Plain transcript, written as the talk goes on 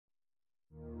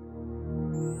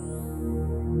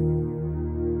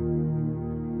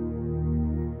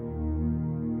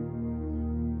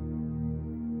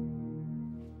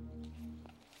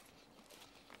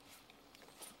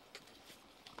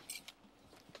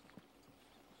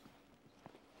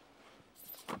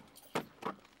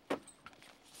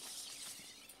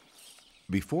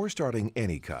Before starting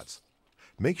any cuts,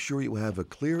 make sure you have a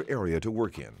clear area to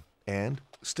work in and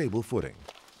stable footing.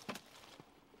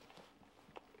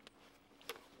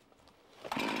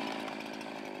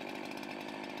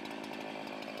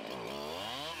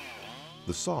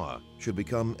 The saw should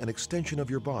become an extension of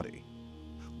your body,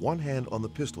 one hand on the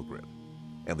pistol grip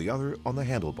and the other on the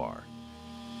handlebar.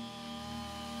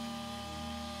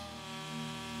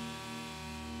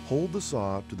 Hold the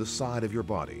saw to the side of your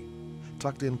body,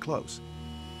 tucked in close.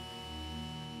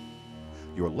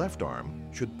 Your left arm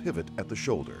should pivot at the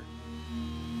shoulder.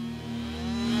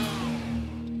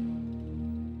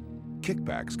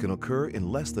 Kickbacks can occur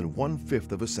in less than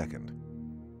 1/5 of a second.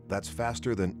 That's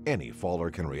faster than any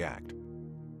faller can react.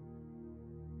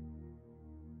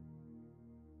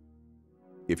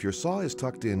 If your saw is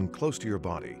tucked in close to your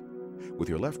body, with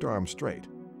your left arm straight,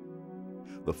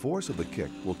 the force of the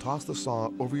kick will toss the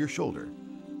saw over your shoulder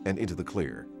and into the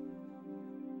clear.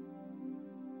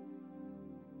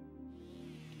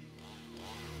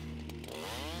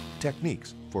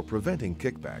 Techniques for preventing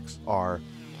kickbacks are: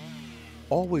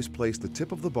 always place the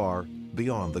tip of the bar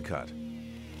beyond the cut.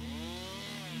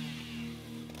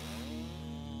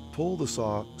 Pull the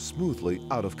saw smoothly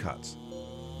out of cuts.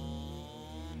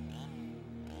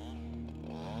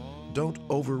 Don't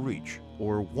overreach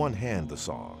or one-hand the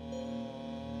saw.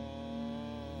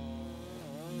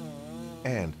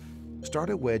 And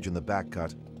start a wedge in the back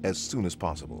cut as soon as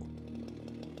possible.